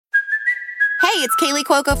it's Kaylee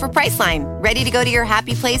Cuoco for Priceline. Ready to go to your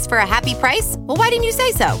happy place for a happy price? Well, why didn't you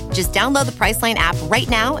say so? Just download the Priceline app right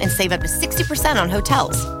now and save up to 60% on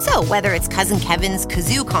hotels. So whether it's Cousin Kevin's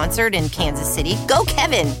Kazoo Concert in Kansas City, go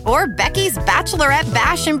Kevin, or Becky's Bachelorette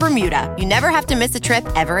Bash in Bermuda, you never have to miss a trip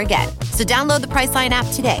ever again. So download the Priceline app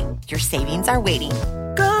today. Your savings are waiting.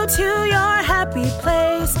 Go to your happy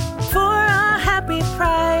place for a happy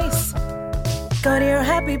price. Go to your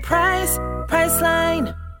happy price,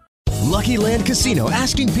 Priceline. Lucky Land Casino,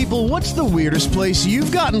 asking people, what's the weirdest place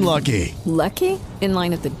you've gotten lucky? Lucky? In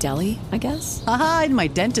line at the deli, I guess? Aha, in my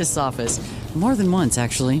dentist's office. More than once,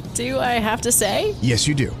 actually. Do I have to say? Yes,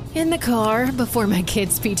 you do. In the car before my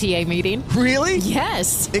kids' PTA meeting. Really?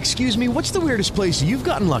 Yes. Excuse me, what's the weirdest place you've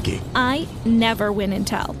gotten lucky? I never win and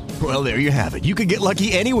tell. Well, there you have it. You can get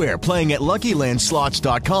lucky anywhere, playing at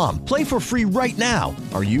LuckyLandSlots.com. Play for free right now.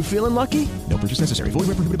 Are you feeling lucky? No purchase necessary. Void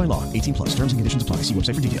where prohibited by law. 18 plus. Terms and conditions apply. See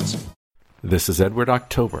website for details. This is Edward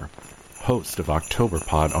October, host of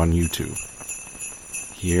OctoberPod on YouTube.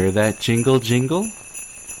 Hear that jingle jingle?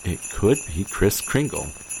 It could be Kris Kringle,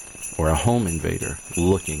 or a home invader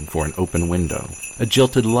looking for an open window, a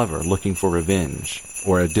jilted lover looking for revenge,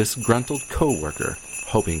 or a disgruntled coworker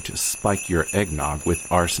hoping to spike your eggnog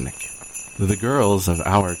with arsenic. The girls of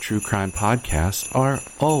our true crime podcast are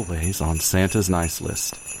always on Santa's nice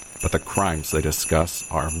list, but the crimes they discuss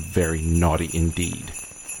are very naughty indeed.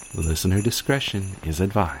 Listener discretion is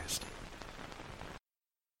advised.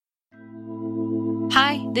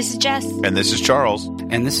 Hi, this is Jess. And this is Charles.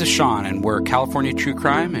 And this is Sean, and we're California True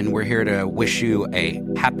Crime, and we're here to wish you a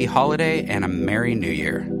happy holiday and a Merry New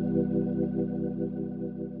Year.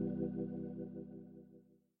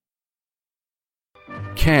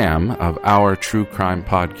 Cam of our true crime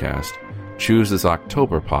podcast chooses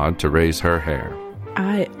OctoberPod to raise her hair.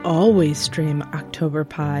 I always stream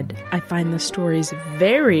OctoberPod. I find the stories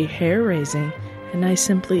very hair-raising, and I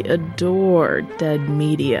simply adore dead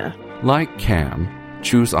media. Like Cam,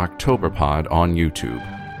 choose OctoberPod on YouTube.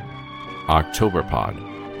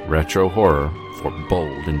 OctoberPod, retro horror for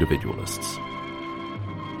bold individualists.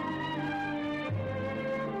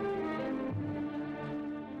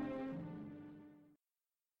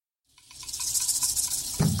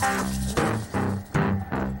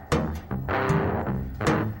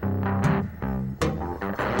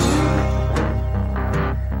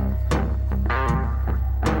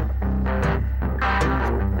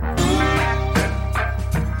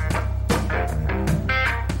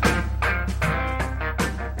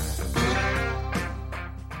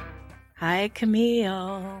 Hi,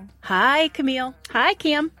 Camille. Hi, Camille. Hi,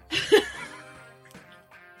 Cam.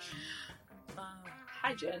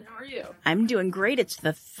 Hi, Jen. How are you? I'm doing great. It's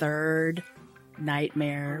the third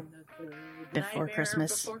nightmare before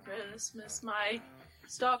Christmas. Before Christmas, my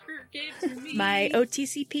stalker gave to me. My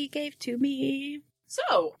OTCP gave to me.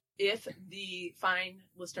 So, if the fine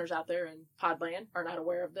listeners out there in Podland are not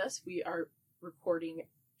aware of this, we are recording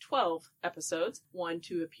 12 episodes, one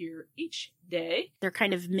to appear each day. They're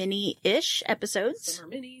kind of mini-ish episodes. Some are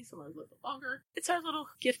mini, some are a little longer. It's our little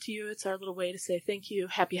gift to you. It's our little way to say thank you,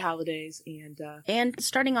 happy holidays, and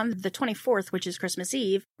starting on the 24th, which is Christmas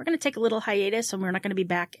Eve, we're going to take a little hiatus, and we're not going to be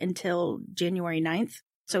back until January 9th,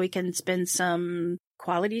 so we can spend some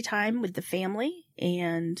quality time with the family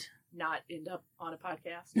and not end up on a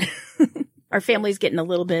podcast. Our family's getting a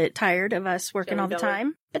little bit tired of us working all the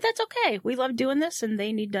time, but that's okay. We love doing this, and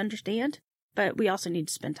they need to understand, but we also need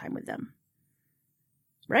to spend time with them.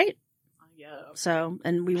 Right? Yeah. So,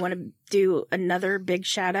 and we want to do another big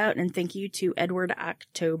shout out and thank you to Edward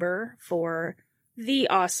October for the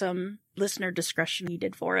awesome listener discretion he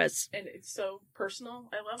did for us. And it's so personal.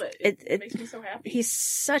 I love it. It makes me so happy. He's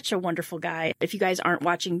such a wonderful guy. If you guys aren't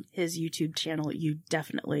watching his YouTube channel, you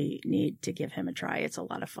definitely need to give him a try. It's a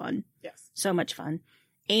lot of fun. Yes. So much fun.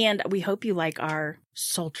 And we hope you like our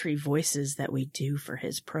sultry voices that we do for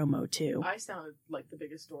his promo, too. I sounded like the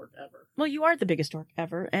biggest dork ever. Well, you are the biggest dork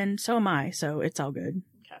ever, and so am I, so it's all good.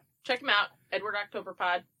 Okay. Check him out, Edward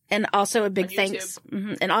OctoberPod. And also a big thanks,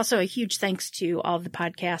 and also a huge thanks to all the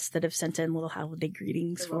podcasts that have sent in little holiday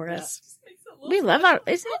greetings for us. We love aren't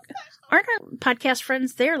our podcast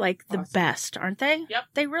friends? They're like the best, aren't they? Yep.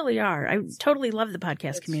 They really are. I totally love the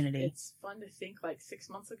podcast community. It's fun to think like 6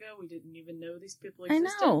 months ago we didn't even know these people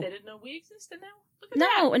existed. I know. They didn't know we existed now. Look at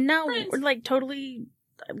that. And now Friends. we're like totally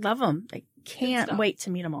love them. I can't wait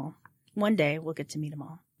to meet them all. One day we'll get to meet them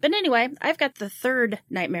all. But anyway, I've got the third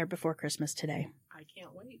Nightmare Before Christmas today. I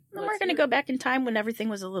can't wait. And we're going to go back in time when everything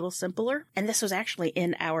was a little simpler. And this was actually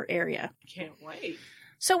in our area. Can't wait.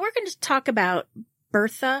 So we're going to talk about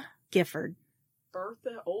Bertha Gifford.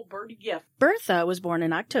 Bertha, old Bertha Gifford. Bertha was born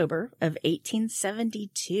in October of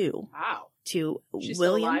 1872. Wow. to She's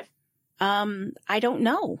William. Still alive? I don't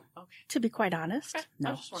know, Okay. to be quite honest. Okay.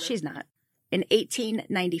 No, she's not. In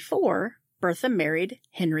 1894, Bertha married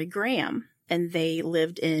Henry Graham, and they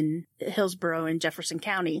lived in Hillsborough in Jefferson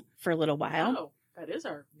County for a little while. Oh, that is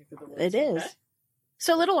our neck of the woods. It is. Okay.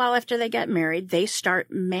 So a little while after they got married, they start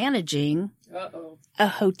managing a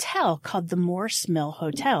hotel called the Morse Mill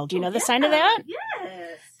Hotel. Do you know the sign of that?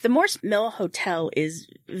 Yes. The Morse Mill Hotel is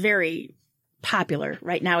very popular.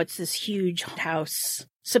 Right now it's this huge house.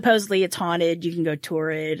 Supposedly it's haunted. You can go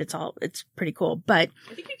tour it. It's pretty cool. But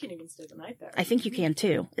I think you can even stay the night there. I think you can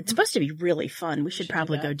too. It's supposed to be really fun. We should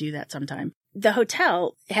probably go do that sometime. The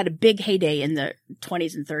hotel had a big heyday in the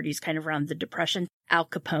 20s and 30s, kind of around the Depression. Al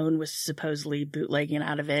Capone was supposedly bootlegging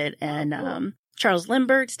out of it. And Charles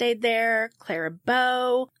Lindbergh stayed there, Clara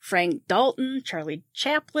Bow, Frank Dalton, Charlie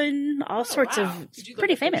Chaplin, all sorts of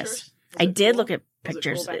pretty famous. I did look at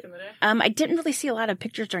pictures. Was it cool back in the day? I didn't really see a lot of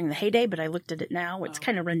pictures during the heyday, but I looked at it now. It's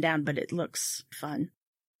kind of run down, but it looks fun.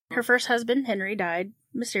 Her first husband, Henry, died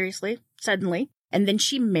mysteriously, suddenly. And then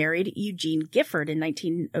she married Eugene Gifford in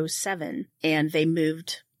 1907. And they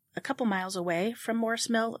moved a couple miles away from Morris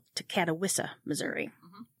Mill to Catawissa, Missouri.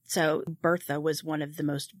 Mm-hmm. So Bertha was one of the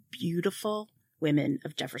most beautiful women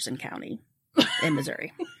of Jefferson County in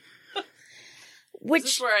Missouri. This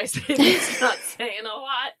is where I say it's not saying a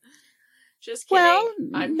lot. Just kidding. Well,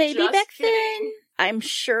 I'm maybe just back kidding. then, I'm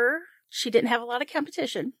sure she didn't have a lot of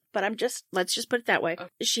competition, but let's just put it that way. Okay.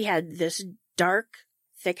 She had this dark,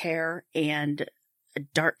 thick hair and a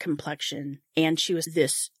dark complexion, and she was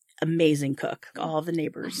this amazing cook. All the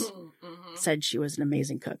neighbors said she was an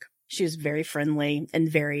amazing cook. She was very friendly and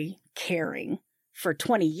very caring. For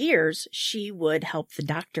 20 years, she would help the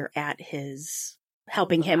doctor at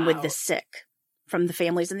helping him with the sick from the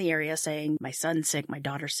families in the area, saying, my son's sick, my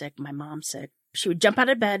daughter's sick, my mom's sick. She would jump out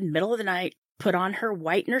of bed in the middle of the night, put on her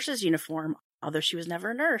white nurse's uniform, although she was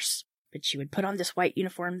never a nurse. But she would put on this white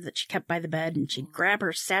uniform that she kept by the bed, and she'd grab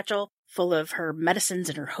her satchel full of her medicines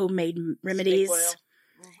and her homemade remedies.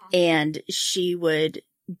 And she would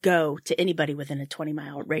go to anybody within a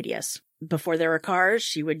 20-mile radius. Before there were cars,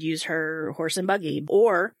 she would use her horse and buggy.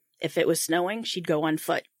 Or if it was snowing, she'd go on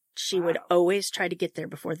foot. She would always try to get there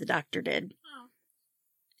before the doctor did.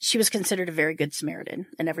 She was considered a very good Samaritan,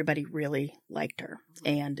 and everybody really liked her.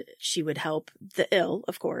 And she would help the ill,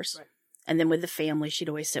 of course. Right. And then with the family, she'd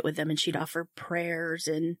always sit with them, and she'd offer prayers,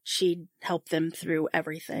 and she'd help them through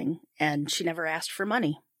everything. And she never asked for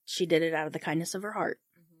money. She did it out of the kindness of her heart.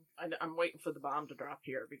 I'm waiting for the bomb to drop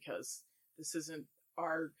here, because this isn't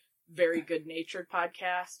our very good-natured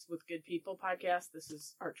podcast with good people podcast. This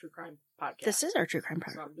is our true crime podcast. This is our true crime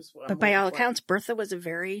podcast. But by all accounts, Bertha was a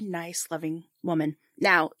very nice, loving woman.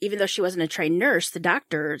 Now, even though she wasn't a trained nurse, the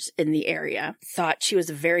doctors in the area thought she was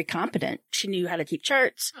very competent. She knew how to keep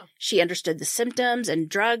charts. Oh. She understood the symptoms and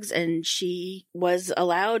drugs, and she was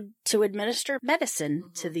allowed to administer medicine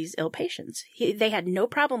to these ill patients. They had no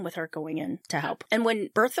problem with her going in to help. And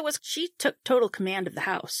when Bertha she took total command of the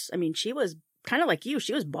house. I mean, she was kind of like you.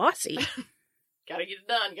 She was bossy. Gotta get it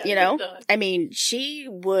done. Get it done. I mean, she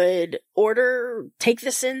would take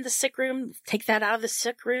this in the sick room, take that out of the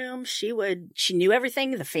sick room. She knew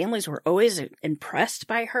everything. The families were always impressed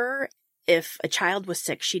by her. If a child was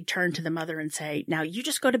sick, she'd turn to the mother and say, now you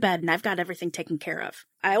just go to bed and I've got everything taken care of.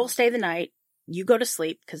 I will stay the night. You go to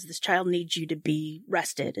sleep because this child needs you to be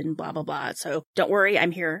rested and blah, blah, blah. So don't worry.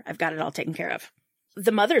 I'm here. I've got it all taken care of.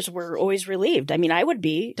 The mothers were always relieved. I mean, I would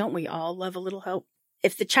be. Don't we all love a little hope?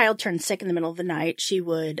 If the child turned sick in the middle of the night,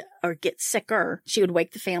 or get sicker, she would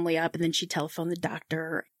wake the family up, and then she'd telephone the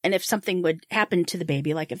doctor. And if something would happen to the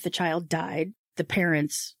baby, like if the child died, the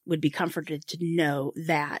parents would be comforted to know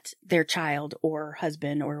that their child or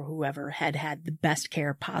husband or whoever had the best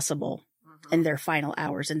care possible in their final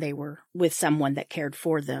hours, and they were with someone that cared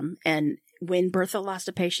for them. And when Bertha lost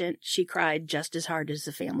a patient, she cried just as hard as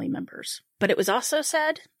the family members. But it was also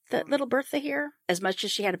said that little Bertha here, as much as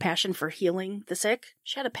she had a passion for healing the sick,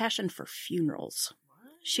 she had a passion for funerals.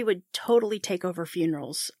 She would totally take over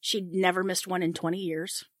funerals. She'd never missed one in 20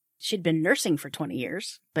 years. She'd been nursing for 20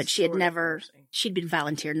 years, but she'd been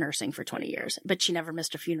volunteer nursing for 20 years, but she never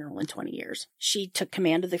missed a funeral in 20 years. She took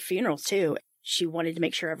command of the funerals too. She wanted to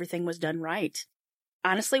make sure everything was done right.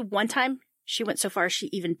 Honestly, one time, she went so far she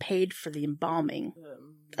even paid for the embalming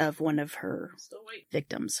of one of her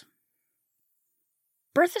victims.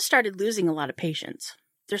 Bertha started losing a lot of patients.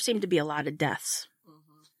 There seemed to be a lot of deaths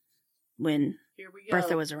when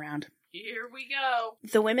Bertha was around. Here we go.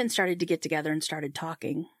 The women started to get together and started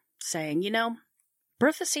talking, saying,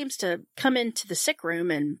 Bertha seems to come into the sick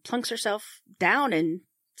room and plunks herself down, and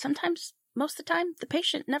sometimes most of the time, the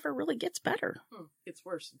patient never really gets better. It's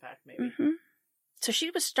worse, in fact, maybe. Mm-hmm. So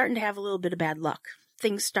she was starting to have a little bit of bad luck.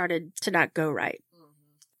 Things started to not go right.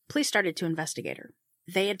 Police started to investigate her.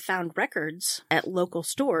 They had found records at local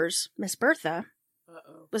stores. Miss Bertha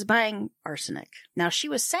was buying arsenic. Now, she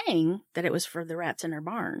was saying that it was for the rats in her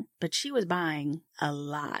barn, but she was buying a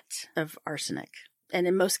lot of arsenic. And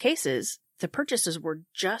in most cases, the purchases were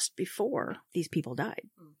just before these people died.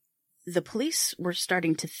 The police were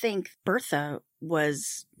starting to think Bertha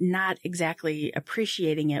was not exactly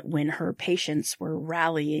appreciating it when her patients were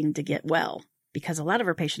rallying to get well, because a lot of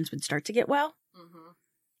her patients would start to get well,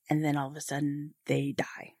 and then all of a sudden they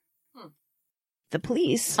die. The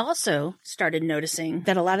police also started noticing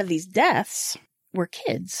that a lot of these deaths were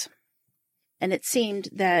kids. And it seemed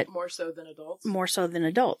that... More so than adults? More so than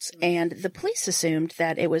adults. And the police assumed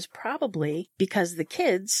that it was probably because the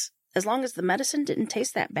kids, as long as the medicine didn't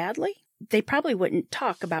taste that badly, they probably wouldn't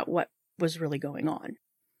talk about what was really going on.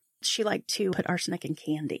 She liked to put arsenic in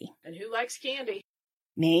candy. And who likes candy?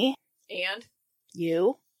 Me. And?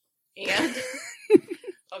 You. And?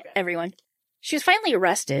 Okay. Everyone. She was finally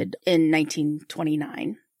arrested in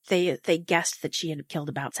 1929. They guessed that she had killed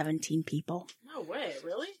about 17 people. No way,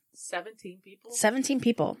 really? 17 people? 17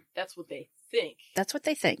 people. That's what they think. That's what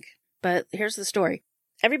they think. But here's the story.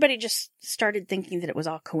 Everybody just started thinking that it was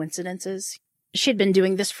all coincidences. She'd been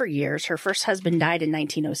doing this for years. Her first husband died in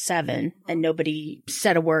 1907, and nobody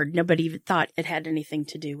said a word. Nobody even thought it had anything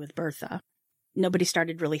to do with Bertha. Nobody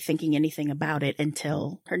started really thinking anything about it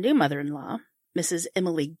until her new mother-in-law, Mrs.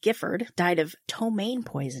 Emily Gifford, died of ptomaine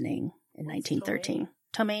poisoning in 1913.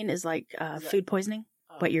 Ptomaine is like food poisoning,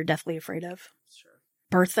 what you're deathly afraid of. Sure.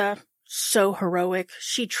 Bertha, so heroic.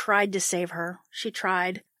 She tried to save her. She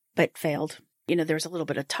tried, but failed. You know, there was a little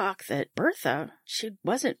bit of talk that Bertha, she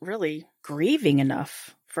wasn't really grieving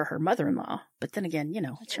enough for her mother-in-law. But then again, you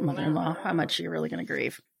know, it's your mother-in-law. How much are you really going to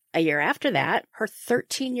grieve? A year after that, her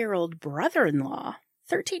 13-year-old brother-in-law,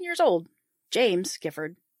 13 years old, James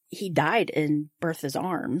Gifford, he died in Bertha's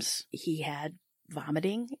arms. He had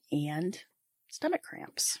vomiting and stomach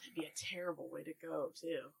cramps. That'd be a terrible way to go,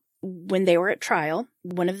 too. When they were at trial,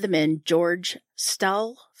 one of the men, George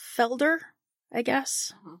STLToday, I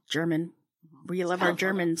guess, German. We love our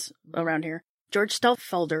Germans around here. George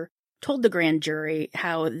STLToday told the grand jury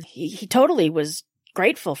how he totally was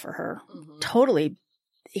grateful for her. Totally.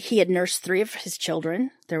 He had nursed 3 of his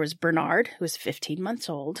children. There was Bernard, who was 15 months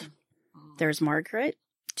old. There's Margaret,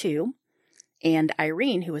 2, and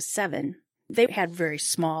Irene, who was 7. They had very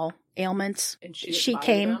small ailments. And she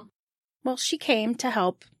came. Well, she came to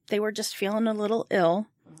help. They were just feeling a little ill.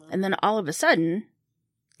 And then all of a sudden,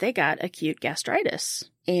 they got acute gastritis.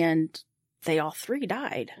 And they all 3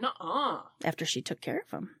 died. Nuh-uh. After she took care of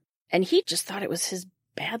them. And he just thought it was his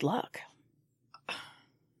bad luck.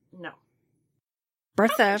 No.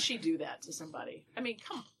 Bertha. How could she do that to somebody? I mean,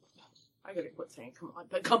 come on. I gotta quit saying come on,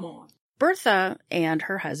 but come on. Bertha and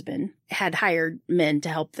her husband had hired men to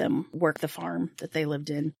help them work the farm that they lived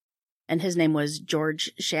in. And his name was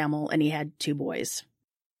George Schammel, and he had 2 boys.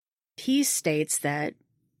 He states that,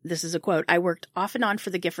 this is a quote, "I worked off and on for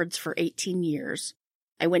the Giffords for 18 years.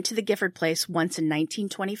 I went to the Gifford place once in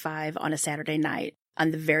 1925 on a Saturday night.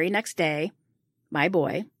 On the very next day, my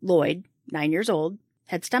boy, Lloyd, 9 years old,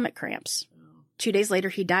 had stomach cramps. 2 days later,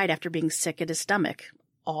 he died after being sick at his stomach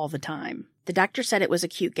all the time. The doctor said it was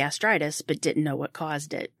acute gastritis, but didn't know what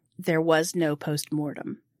caused it. There was no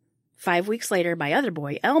post-mortem. 5 weeks later, my other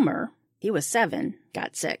boy, Elmer, he was 7,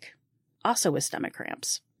 got sick, also with stomach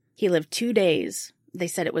cramps. He lived 2 days. They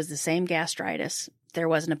said it was the same gastritis. There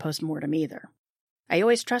wasn't a post-mortem either. I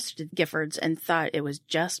always trusted Giffords and thought it was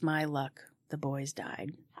just my luck. The boys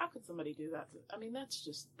died." How could somebody do that? I mean,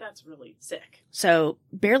 that's really sick. So,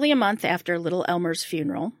 barely a month after little Elmer's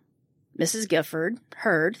funeral, Mrs. Gifford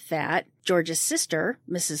heard that George's sister,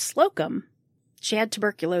 Mrs. Slocum, she had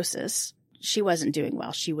tuberculosis. She wasn't doing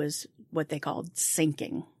well. She was what they called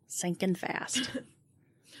sinking fast.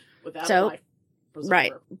 Without a life preserver.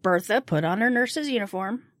 Right. Bertha put on her nurse's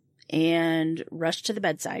uniform and rushed to the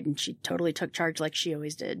bedside, and she totally took charge like she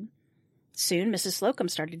always did. Soon, Mrs. Slocum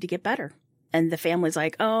started to get better. And the family's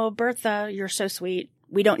like, "Oh, Bertha, you're so sweet.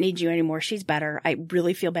 We don't need you anymore. She's better. I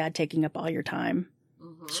really feel bad taking up all your time.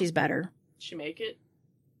 She's better." Did she make it?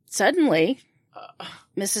 Suddenly,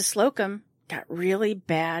 Mrs. Slocum got really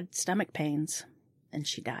bad stomach pains, and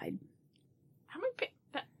she died. How many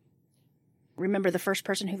Remember the first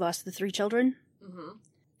person who lost the 3 children?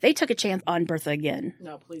 They took a chance on Bertha again.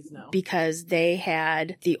 No, please no. Because they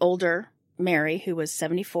had the older Mary, who was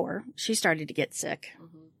 74. She started to get sick.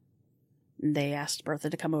 They asked Bertha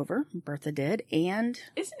to come over. Bertha did, and...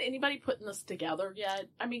 Isn't anybody putting this together yet?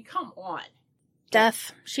 I mean, come on.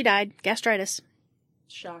 Death. She died. Gastritis.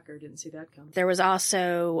 Shocker. Didn't see that coming. There was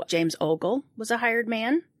also James Ogle was a hired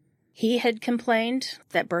man. He had complained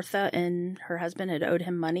that Bertha and her husband had owed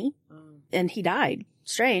him money, and he died.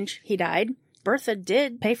 Strange. He died. Bertha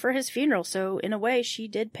did pay for his funeral, so in a way, she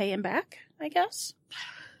did pay him back, I guess.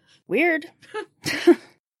 Weird.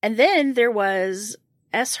 And then there was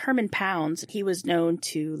S. Herman Pounds. He was known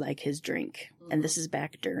to like his drink, and this is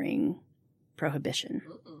back during Prohibition.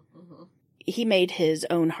 He made his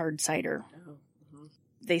own hard cider.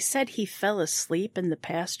 They said he fell asleep in the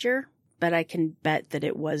pasture, but I can bet that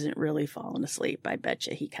it wasn't really falling asleep. I bet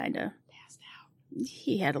you he kind of passed out.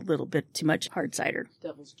 He had a little bit too much hard cider.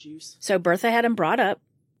 Devil's juice. So Bertha had him brought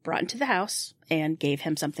into the house, and gave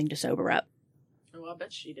him something to sober up. Oh, I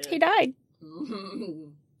bet she did. He died.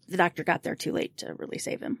 The doctor got there too late to really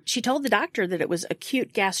save him. She told the doctor that it was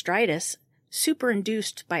acute gastritis,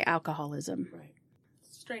 superinduced by alcoholism. Right.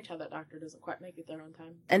 Strange how that doctor doesn't quite make it there on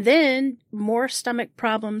time. And then more stomach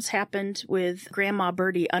problems happened with Grandma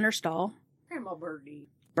Bertie Understall. Grandma Bertie.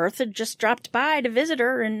 Bertha just dropped by to visit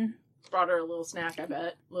her and... Brought her a little snack, I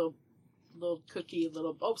bet. Little cookie,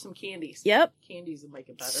 some candies. Yep. Candies would make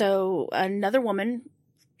it better. So another woman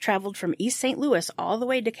traveled from East St. Louis all the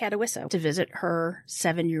way to Catawissa to visit her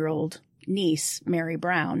 7-year-old niece, Mary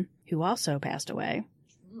Brown, who also passed away,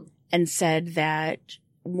 and said that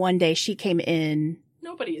one day she came in...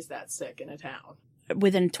 Nobody is that sick in a town.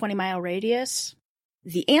 Within a 20-mile radius.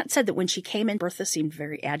 The aunt said that when she came in, Bertha seemed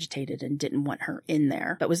very agitated and didn't want her in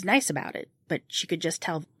there, but was nice about it. But she could just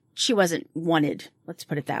tell she wasn't wanted, let's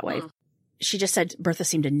put it that way. She just said Bertha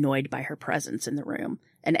seemed annoyed by her presence in the room.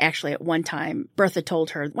 And actually, at one time, Bertha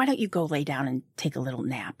told her, why don't you go lay down and take a little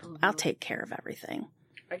nap? I'll take care of everything.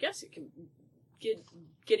 I guess it can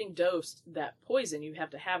getting dosed that poison, you have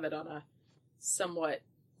to have it on a somewhat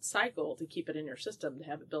cycle to keep it in your system, to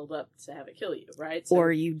have it build up, to have it kill you, right? So,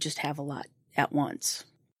 or you just have a lot at once.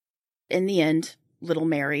 In the end, little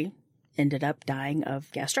Mary ended up dying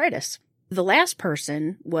of gastritis. The last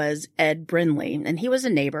person was Ed Brinley, and he was a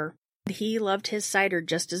neighbor. He loved his cider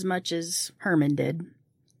just as much as Herman did.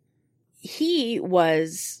 He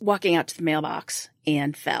was walking out to the mailbox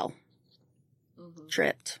and fell.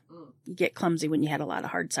 Tripped. You get clumsy when you had a lot of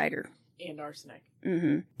hard cider. And arsenic.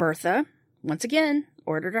 Bertha, once again,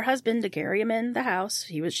 ordered her husband to carry him in the house.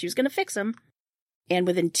 She was going to fix him. And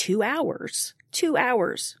within 2 hours,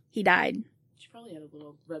 he died. She probably had a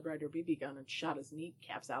little Red Ryder BB gun and shot his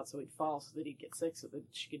kneecaps out so he'd fall, so that he'd get sick, so that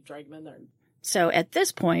she could drag him in there. So at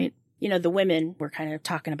this point, the women were kind of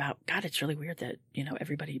talking about, God, it's really weird that,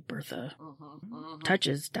 everybody Bertha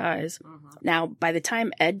touches dies. Now, by the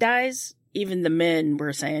time Ed dies, even the men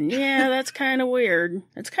were saying, yeah, that's kind of weird.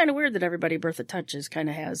 It's kind of weird that everybody Bertha touches kind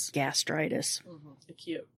of has gastritis.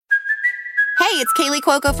 Cute. Hey, it's Kaylee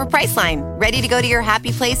Cuoco for Priceline. Ready to go to your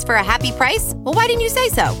happy place for a happy price? Well, why didn't you say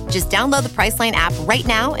so? Just download the Priceline app right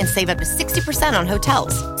now and save up to 60% on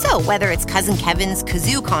hotels. So whether it's Cousin Kevin's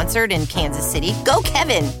Kazoo Concert in Kansas City, go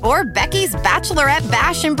Kevin, or Becky's Bachelorette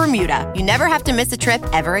Bash in Bermuda, you never have to miss a trip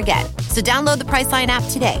ever again. So download the Priceline app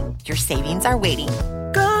today. Your savings are waiting.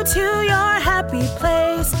 Go to your happy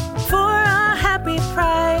place for a happy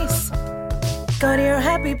price. Go to your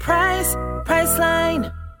happy price,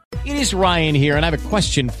 Priceline. It is Ryan here, and I have a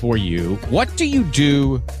question for you. What do you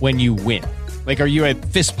do when you win? Like, are you a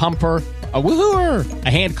fist pumper, a woohooer, a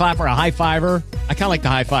hand clapper, a high fiver? I kind of like the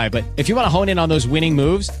high five, but if you want to hone in on those winning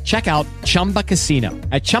moves, check out Chumba Casino.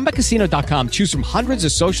 At ChumbaCasino.com, choose from hundreds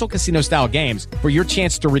of social casino-style games for your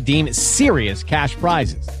chance to redeem serious cash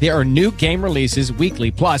prizes. There are new game releases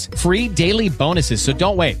weekly, plus free daily bonuses, so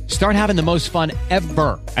don't wait. Start having the most fun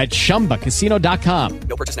ever at ChumbaCasino.com.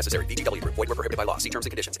 No purchase necessary. VGW. Void where prohibited by law. See terms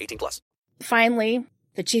and conditions. 18+. Finally,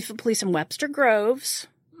 the chief of police in Webster Groves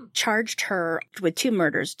charged her with 2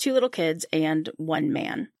 murders, 2 little kids, and 1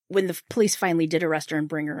 man. When the police finally did arrest her and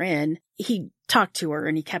bring her in, he talked to her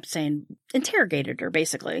and he kept saying, interrogated her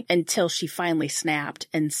basically, until she finally snapped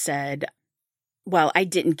and said, well, I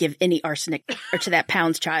didn't give any arsenic to that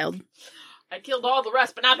Pounds child. I killed all the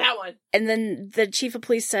rest, but not that one. And then the chief of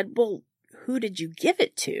police said, well, who did you give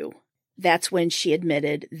it to? That's when she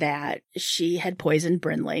admitted that she had poisoned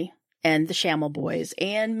Brinley and the Shamel boys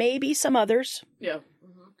and maybe some others. Yeah.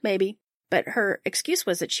 Maybe. But her excuse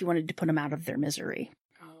was that she wanted to put them out of their misery.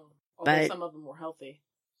 Although some of them were healthy.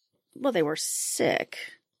 Well, they were sick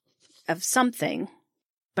of something.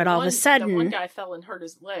 But all of a sudden... The one guy fell and hurt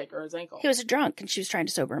his leg or his ankle. He was a drunk and she was trying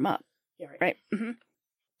to sober him up. Yeah, right.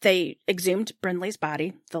 They exhumed Brinley's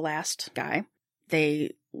body, the last guy.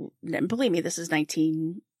 Believe me, this is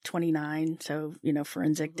 29, so,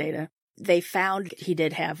 forensic data. They found he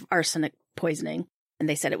did have arsenic poisoning, and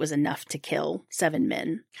they said it was enough to kill 7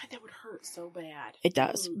 men. God, that would hurt so bad. It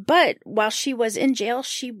does. But while she was in jail,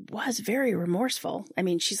 she was very remorseful. I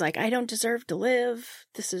mean, she's like, I don't deserve to live.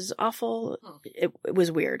 This is awful. It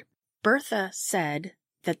was weird. Bertha said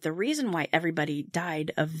that the reason why everybody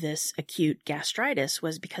died of this acute gastritis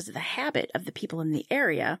was because of the habit of the people in the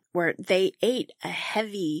area where they ate a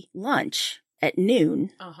heavy lunch at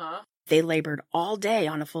noon. They labored all day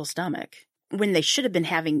on a full stomach when they should have been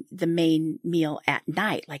having the main meal at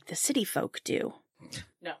night like the city folk do.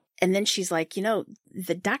 No. And then she's like,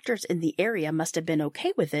 the doctors in the area must have been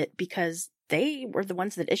okay with it because they were the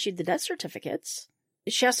ones that issued the death certificates.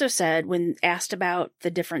 She also said, when asked about the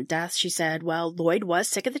different deaths, she said, well, Lloyd was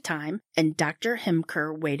sick at the time, and Dr.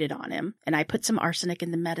 Himker waited on him, and I put some arsenic in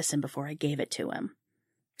the medicine before I gave it to him.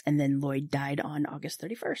 And then Lloyd died on August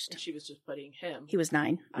 31st. And she was just putting him. He was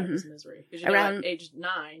 9. Out of his misery. Because at age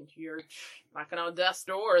 9, you're knocking on death's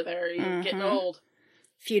door there. You're getting old.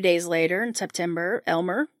 A few days later, in September,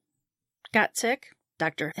 Elmer got sick.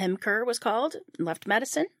 Dr. Himker was called and left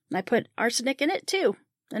medicine. And I put arsenic in it, too.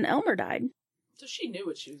 And Elmer died. So she knew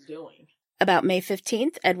what she was doing. About May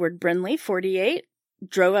 15th, Edward Brindley, 48,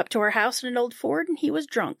 drove up to her house in an old Ford, and he was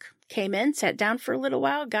drunk. Came in, sat down for a little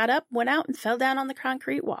while, got up, went out, and fell down on the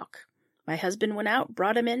concrete walk. My husband went out,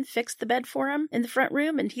 brought him in, fixed the bed for him in the front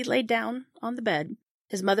room, and he laid down on the bed.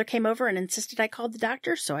 His mother came over and insisted I called the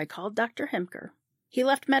doctor, so I called Dr. Himker. He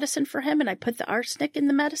left medicine for him, and I put the arsenic in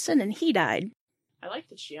the medicine, and he died. I like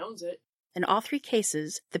that she owns it. In all 3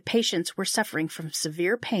 cases, the patients were suffering from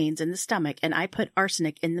severe pains in the stomach, and I put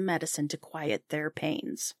arsenic in the medicine to quiet their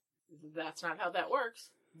pains. That's not how that works,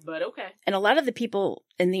 but okay. And a lot of the people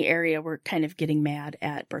in the area were kind of getting mad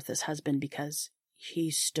at Bertha's husband because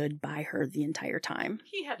he stood by her the entire time.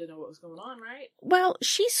 He had to know what was going on, right? Well,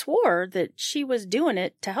 she swore that she was doing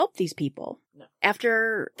it to help these people. No.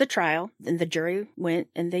 After the trial, then the jury went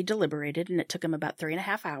and they deliberated, and it took them about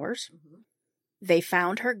 3.5 hours. They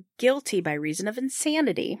found her guilty by reason of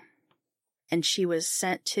insanity, and she was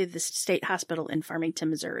sent to the state hospital in Farmington,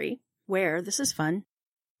 Missouri, where, this is fun,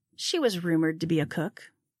 she was rumored to be a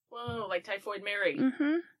cook. Whoa, like Typhoid Mary.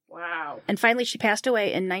 Wow. And finally, she passed away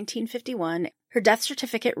in 1951. Her death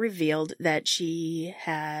certificate revealed that she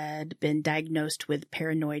had been diagnosed with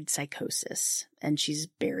paranoid psychosis, and she's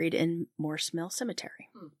buried in Morse Mill Cemetery.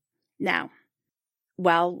 Now,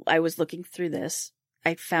 while I was looking through this,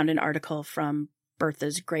 I found an article from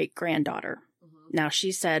Bertha's great-granddaughter. Now,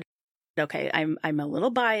 she said, okay, I'm a little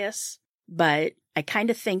biased, but I kind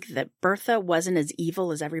of think that Bertha wasn't as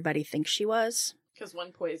evil as everybody thinks she was. Because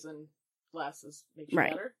one poison lasts makes you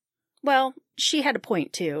better? Well, she had a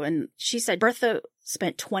point, too, and she said Bertha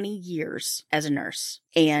spent 20 years as a nurse,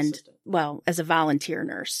 and, well, as a volunteer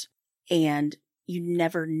nurse, and you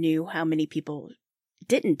never knew how many people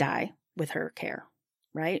didn't die with her care.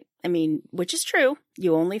 Right? I mean, which is true.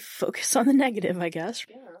 You only focus on the negative, I guess.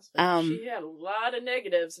 Yeah, she had a lot of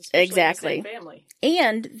negatives, especially exactly. in the same family.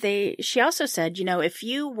 And she also said, if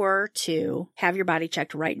you were to have your body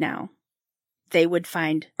checked right now, they would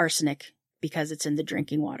find arsenic because it's in the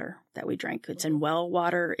drinking water that we drink. It's in well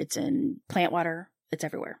water. It's in plant water. It's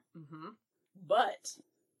everywhere. But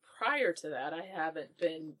prior to that, I haven't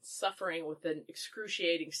been suffering with an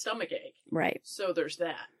excruciating stomach ache. Right. So there's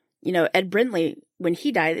that. Ed Brindley, when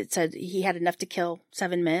he died, it said he had enough to kill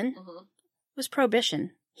 7 men. It was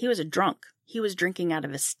prohibition. He was a drunk. He was drinking out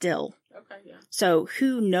of a still. Okay, yeah. So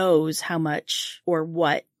who knows how much or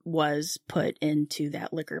what was put into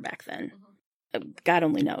that liquor back then? God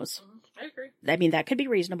only knows. I agree. I mean, that could be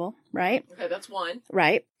reasonable, right? Okay, that's one.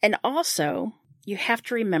 Right. And also, you have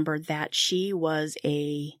to remember that she was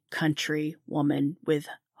a country woman with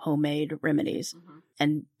homemade remedies.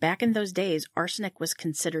 And back in those days, arsenic was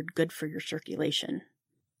considered good for your circulation.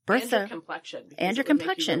 Bertha, and your complexion. And your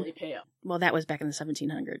complexion. Make you really pale. Well, that was back in the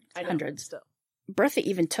 1700s. I know, but still. Bertha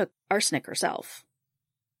even took arsenic herself.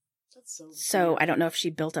 That's so weird. I don't know if she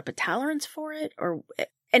built up a tolerance for it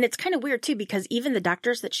and it's kind of weird too, because even the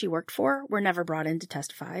doctors that she worked for were never brought in to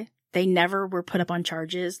testify. They never were put up on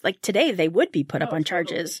charges. Like today, they would be put up on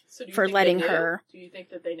charges for letting her. Do you think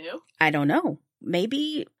that they knew? I don't know.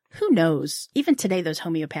 Maybe. Who knows? Even today, those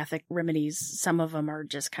homeopathic remedies, some of them are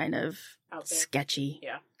just kind of sketchy.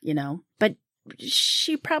 Yeah. But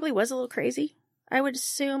she probably was a little crazy, I would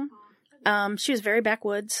assume. She was very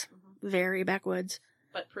backwoods. Very backwoods.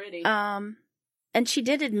 But pretty. And she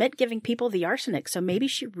did admit giving people the arsenic, so maybe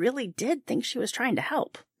she really did think she was trying to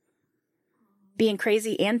help. Being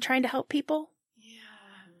crazy and trying to help people? Yeah,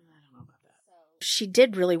 I don't know about that. She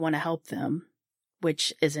did really want to help them,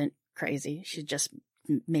 which isn't crazy. She's just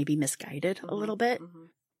maybe misguided a little bit. Mm-hmm.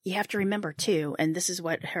 You have to remember, too, and this is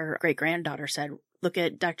what her great-granddaughter said. Look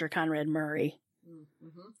at Dr. Conrad Murray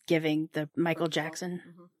giving the Michael Jackson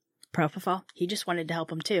propofol. He just wanted to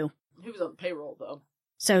him, too. He was on the payroll, though.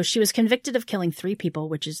 So she was convicted of killing 3 people,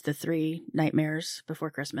 which is the 3 nightmares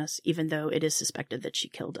before Christmas, even though it is suspected that she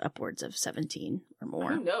killed upwards of 17 or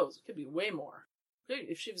more. Who knows? It could be way more.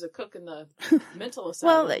 If she was a cook in the mental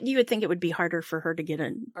asylum. Well, you would think it would be harder for her to get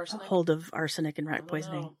a Arsenic? hold of arsenic and rat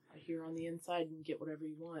poisoning. Know. I hear on the inside and get whatever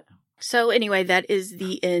you want. So anyway, that is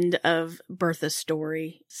the end of Bertha's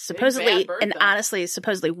story. Supposedly, and honestly,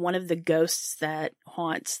 supposedly one of the ghosts that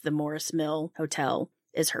haunts the Morris Mill Hotel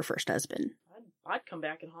is her first husband. I'd come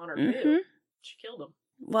back and haunt her too. She killed him.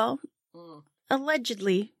 Well,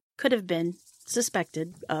 allegedly could have been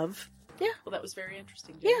suspected of. Yeah. Well, that was very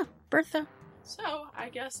interesting. Jen. Yeah, Bertha. So, I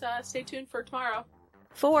guess stay tuned for tomorrow.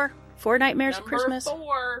 4 nightmares of Christmas.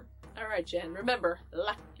 4. All right, Jen. Remember,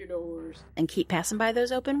 lock your doors. And keep passing by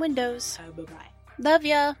those open windows. Bye-bye. Love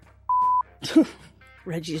ya.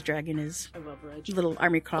 Reggie's dragging his little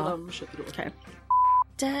army crawl. Okay.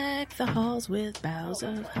 Deck the halls with boughs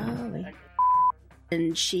of holly.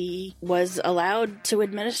 And she was allowed to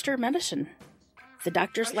administer medicine. The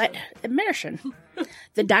doctors let administration.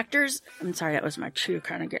 The doctors, I'm sorry, that was my chew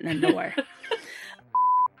kind of getting in the way.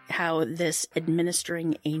 How this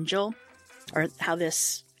administering angel, or how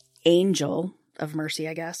this angel of mercy,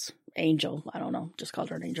 I guess. Angel, I don't know, just called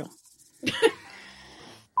her an angel.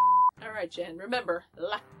 All right, Jen, remember,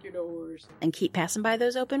 lock your doors. And keep passing by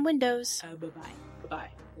those open windows. Bye-bye. Bye-bye.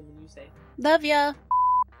 And then you say, love ya.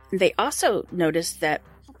 They also noticed that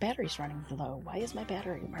battery's running low. Why is my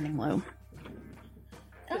battery running low?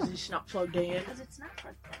 Because it's not plugged in. Because it's not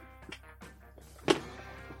plugged in.